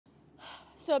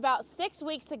So about 6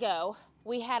 weeks ago,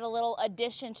 we had a little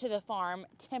addition to the farm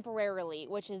temporarily,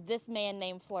 which is this man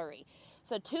named Flurry.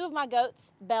 So 2 of my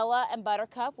goats, Bella and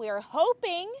Buttercup, we are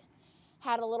hoping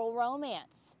had a little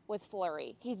romance with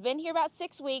Flurry. He's been here about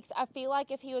 6 weeks. I feel like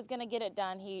if he was gonna get it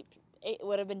done, it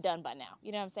would have been done by now.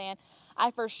 You know what I'm saying? I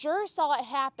for sure saw it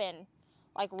happen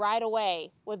like right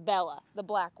away with Bella, the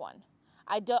black one.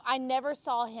 I never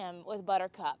saw him with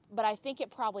Buttercup, but I think it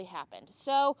probably happened.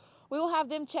 So we will have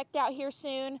them checked out here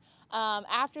soon.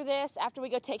 After this, after we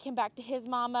go take him back to his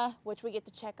mama, which we get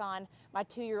to check on my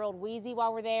 2-year-old Wheezy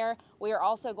while we're there, we are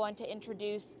also going to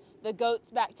introduce the goats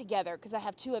back together because I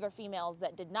have 2 other females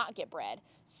that did not get bred.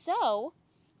 So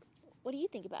what do you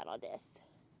think about all this?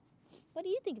 What do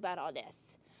you think about all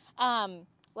this?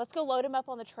 Let's go load him up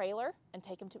on the trailer and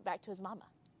take him back to his mama.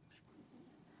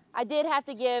 I did have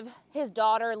to give his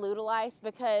daughter Loodle Ice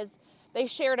because they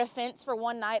shared a fence for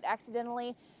one night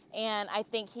accidentally, and I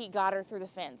think he got her through the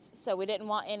fence. So we didn't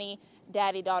want any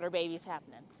daddy-daughter babies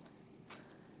happening.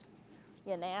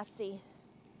 You nasty.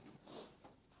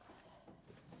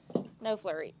 No,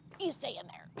 Flurry. You stay in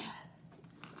there.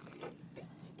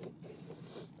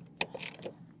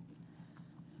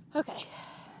 Okay.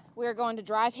 We're going to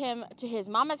drive him to his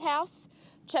mama's house,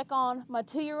 check on my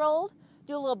 2-year-old,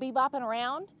 do a little bebopping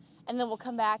around, and then we'll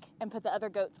come back and put the other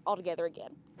goats all together again.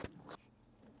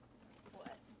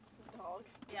 What? The dog?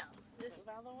 Yeah. Just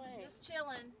out of the way. Just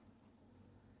chilling.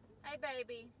 Hey,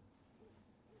 baby.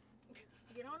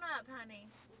 Get on up, honey.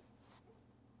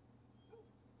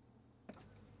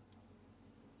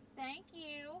 Thank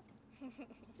you,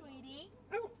 sweetie.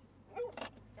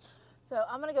 So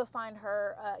I'm gonna go find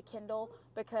her Kindle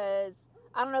because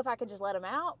I don't know if I can just let him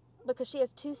out because she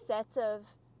has 2 sets of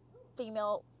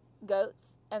female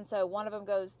goats, and so one of them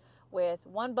goes with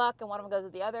one buck and one of them goes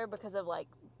with the other because of like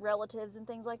relatives and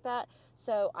things like that.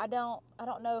 So I don't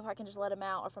know if I can just let him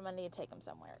out or if I'm gonna need to take him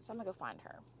somewhere. So I'm gonna go find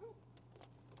her.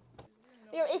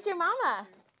 Here, it's your mama.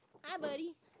 Hi,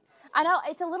 buddy. I know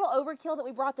it's a little overkill that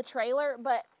we brought the trailer,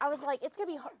 but I was like, it's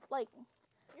gonna be hard, like.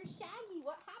 You're Shaggy.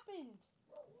 What happened?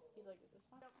 He's like, is this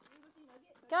fine?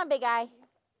 Come on, big guy.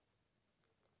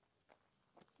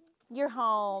 You're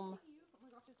home. Oh my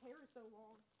gosh, his hair is so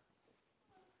long.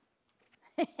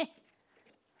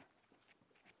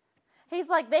 He's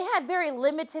like, they had very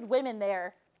limited women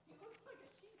there. He looks like a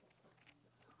sheep.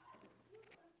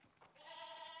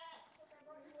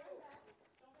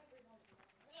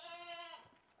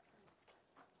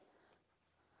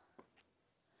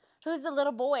 Who's the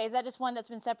little boy? Is that just one that's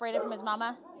been separated from his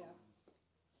mama? Yeah.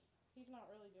 He's not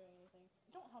really doing anything.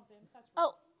 Don't hump him. That's right.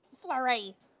 Oh,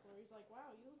 Flurry. Where he's like,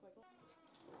 wow, you look like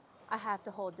I have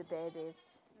to hold the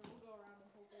babies. Then we'll go around and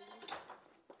hold babies.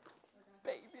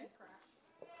 Baby.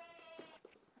 Crash.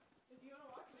 If you want to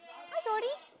watch him, Hi,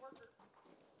 Jordy.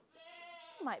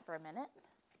 Might for a minute.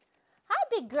 Hi,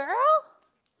 big girl.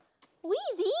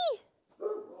 Wheezy.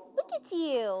 Look at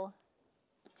you.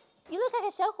 You look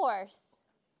like a show horse.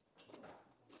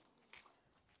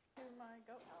 Here's my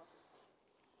goat house.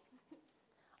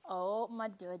 Oh my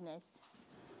goodness.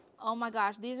 Oh my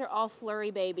gosh, these are all Flurry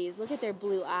babies. Look at their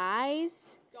blue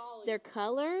eyes, Golly. their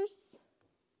colors.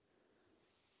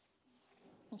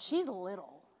 And she's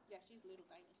little. Yeah, she's little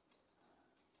tiny.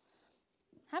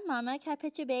 Hi, Mama. Can I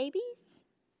pet your babies?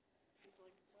 She's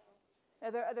like, wow.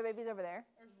 Are there other babies over there?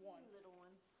 There's one little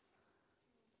one.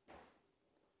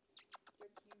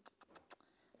 They're cute.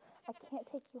 I can't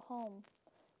take you home.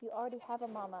 You already have a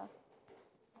mama.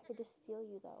 I could just steal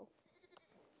you, though.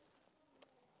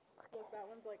 Look, that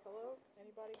one's like, hello?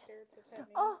 Anybody care to pet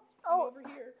me? Oh, I'm oh. over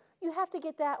here. You have to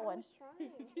get that I one. was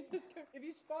trying. She's just, if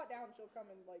you squat down, she'll come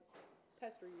and like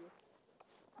pester you.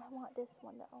 I want this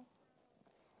one, though.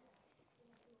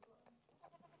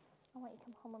 I want you to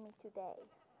come home with me today.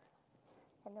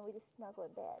 And then we just snuggle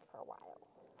in bed for a while.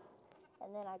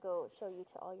 And then I go show you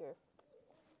to all your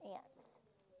aunts.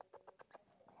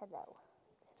 Hello.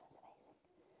 This one's amazing.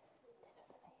 This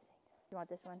one's amazing. You want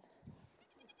this one?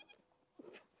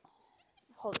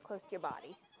 Hold it close to your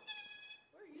body.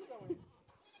 Where are you going?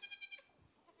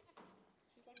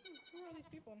 She's like, who are these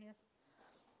people in here?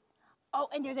 Oh,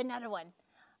 and there's another one.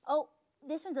 Oh,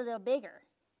 this one's a little bigger.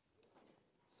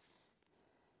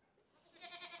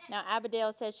 Now,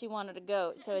 Abigail says she wanted a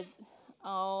goat, so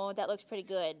oh, that looks pretty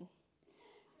good.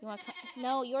 You want to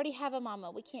no, you already have a mama.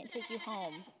 We can't take you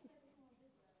home.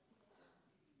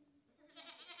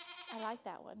 I like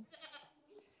that one.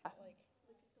 Like,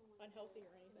 unhealthy or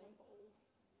anything.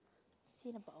 Is he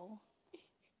in a bowl?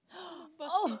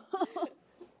 Oh! Is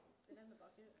it in the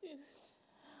bucket?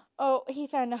 Oh, he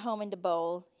found a home in the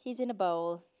bowl. He's in a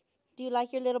bowl. Do you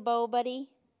like your little bowl, buddy?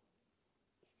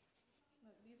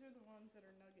 These are the ones ones that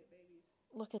are nugget babies.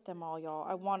 Look at them all, y'all.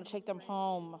 I want to take them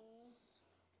home.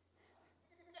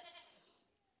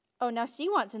 Oh, now she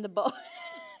wants in the bowl.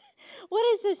 What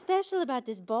is so special about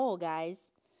this bowl, guys?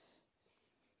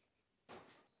 Thank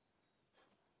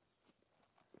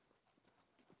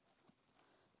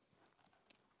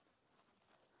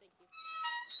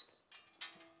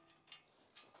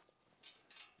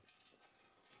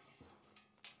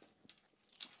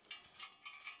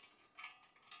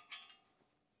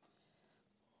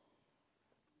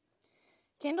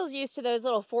you. Kendall's used to those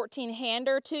little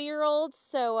 14-hander 2-year-olds,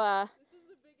 so This is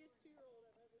the biggest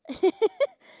 2-year-old I've ever seen.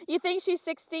 you think she's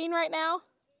 16 right now? I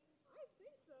think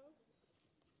so.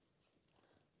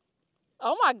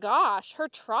 Oh my gosh, her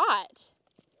trot.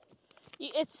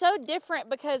 It's so different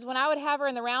because when I would have her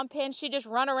in the round pen, she'd just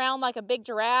run around like a big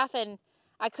giraffe, and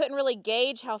I couldn't really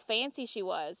gauge how fancy she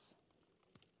was.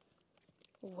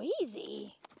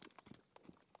 Wheezy.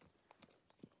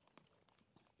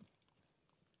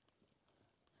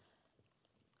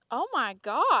 Oh my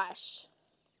gosh.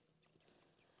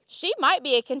 She might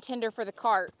be a contender for the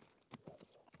cart.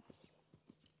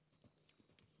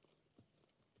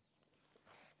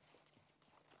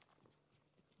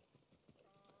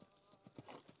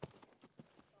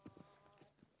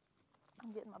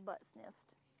 I'm getting my butt sniffed.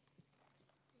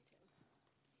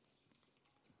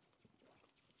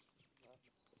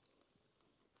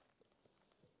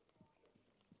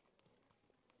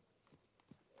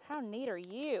 How neat are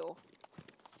you?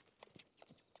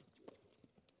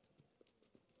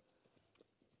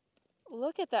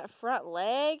 Look at that front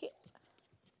leg.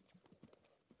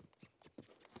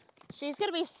 She's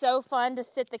gonna be so fun to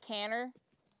sit the canter.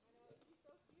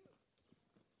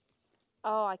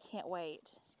 Oh, I can't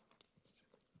wait.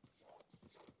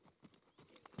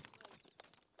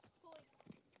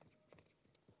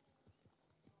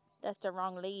 That's the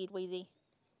wrong lead, Wheezy.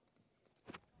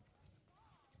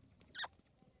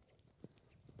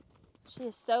 She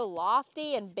is so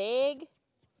lofty and big.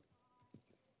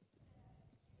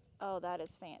 Oh, that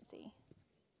is fancy.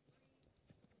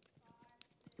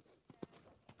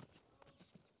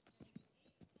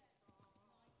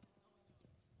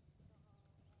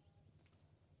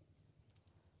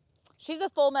 She's a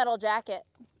full metal jacket.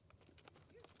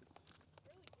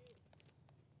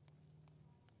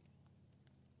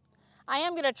 I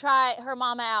am gonna try her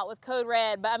mama out with Code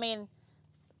Red, but I mean,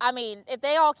 if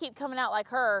they all keep coming out like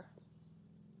her,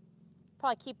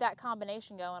 probably keep that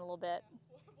combination going a little bit.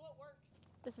 What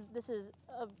works? This is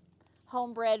a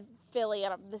homebred filly,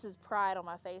 and this is pride on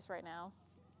my face right now.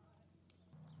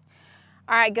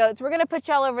 All right, goats, we're gonna put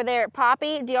y'all over there.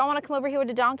 Poppy, do y'all want to come over here with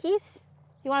the donkeys?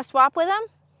 You want to swap with them?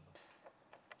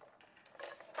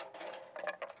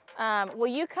 Will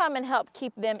you come and help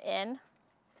keep them in?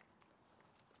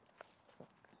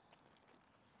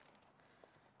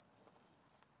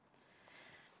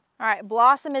 All right,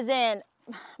 Blossom is in.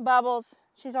 Bubbles,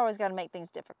 she's always got to make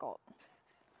things difficult.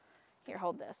 Here,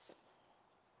 hold this.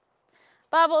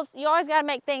 Bubbles, you always got to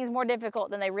make things more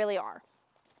difficult than they really are.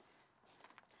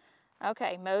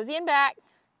 Okay, moseying back.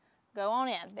 Go on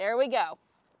in. There we go.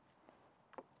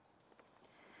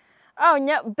 Oh,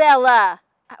 no, Bella.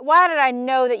 Why did I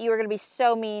know that you were going to be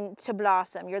so mean to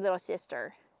Blossom, your little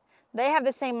sister? They have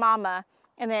the same mama,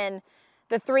 and then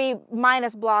the 3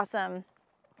 minus Blossom.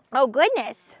 Oh,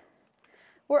 goodness.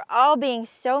 We're all being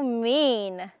so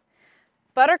mean.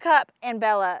 Buttercup and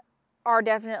Bella are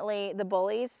definitely the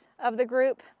bullies of the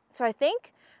group. So I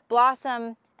think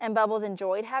Blossom and Bubbles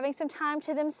enjoyed having some time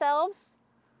to themselves.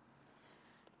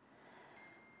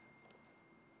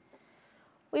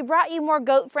 We brought you more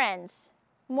goat friends.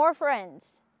 More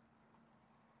friends.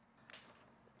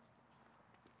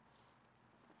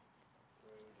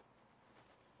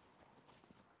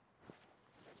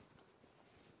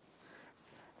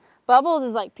 Bubbles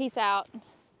is like, peace out.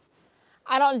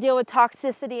 I don't deal with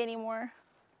toxicity anymore.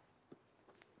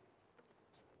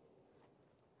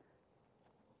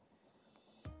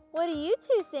 What do you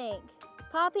two think?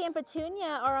 Poppy and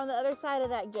Petunia are on the other side of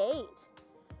that gate.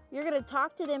 You're gonna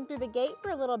talk to them through the gate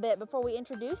for a little bit before we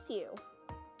introduce you.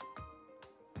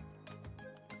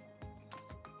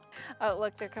 Oh,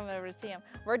 look, they're coming over to see him.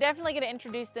 We're definitely gonna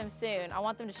introduce them soon. I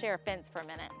want them to share a fence for a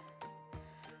minute.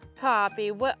 Poppy,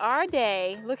 what are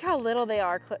they? Look how little they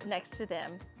are next to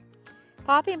them.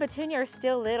 Poppy and Petunia are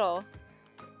still little.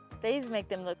 These make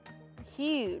them look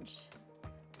huge.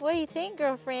 What do you think,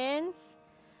 girlfriends?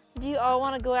 Do you all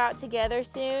want to go out together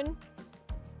soon?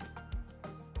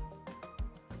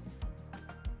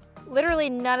 Literally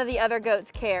none of the other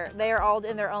goats care. They are all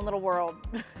in their own little world.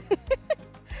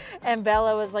 And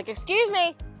Bella was like, excuse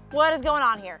me, what is going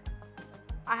on here?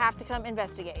 I have to come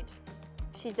investigate.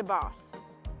 She's the boss.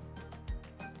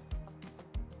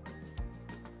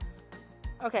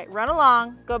 Okay, run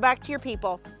along. Go back to your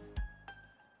people.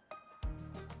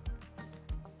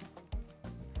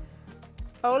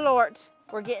 Oh, Lord.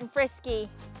 We're getting frisky.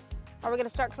 Are we going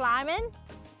to start climbing?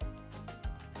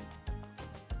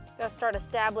 Got to start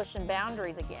establishing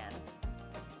boundaries again.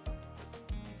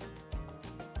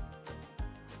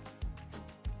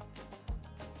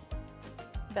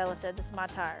 Bella said, this is my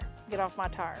tire. Get off my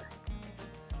tire.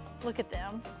 Look at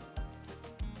them.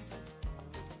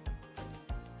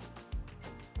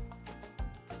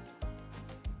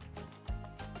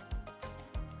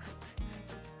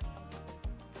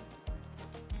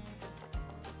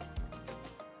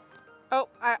 Oh,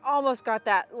 I almost got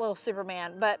that little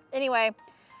Superman. But anyway,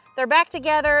 they're back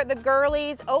together, the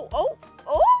girlies. Oh,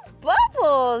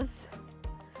 Bubbles.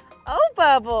 Oh,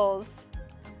 Bubbles.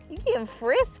 You getting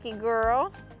frisky,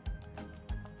 girl.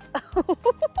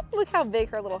 Look how big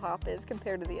her little hop is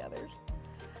compared to the others.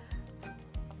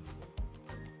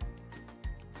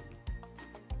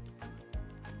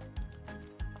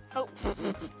 Oh.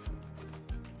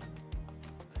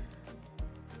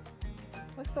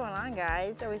 What's going on,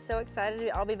 guys? Are we so excited to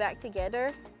all be back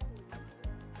together?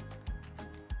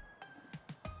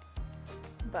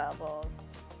 Bubbles.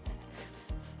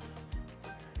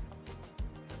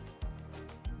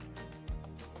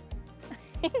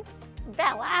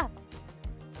 Bella!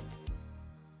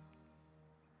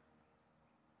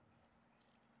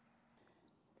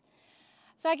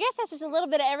 So I guess that's just a little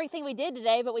bit of everything we did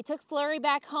today, but we took Flurry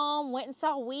back home, went and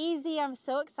saw Wheezy. I'm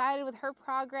so excited with her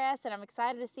progress, and I'm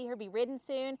excited to see her be ridden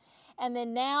soon. And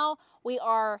then now we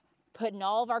are putting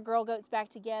all of our girl goats back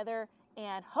together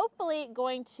and hopefully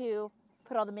going to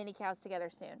put all the mini cows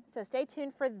together soon. So stay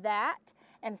tuned for that,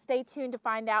 and stay tuned to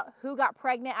find out who got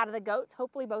pregnant out of the goats.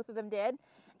 Hopefully both of them did.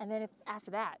 And then after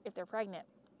that, if they're pregnant,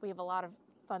 we have a lot of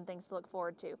fun things to look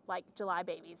forward to, like July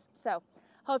babies. So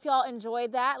hope y'all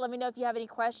enjoyed that. Let me know if you have any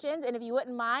questions. And if you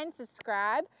wouldn't mind,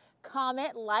 subscribe,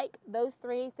 comment, like, those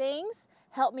 3 things.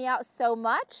 Help me out so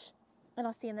much. And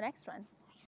I'll see you in the next one.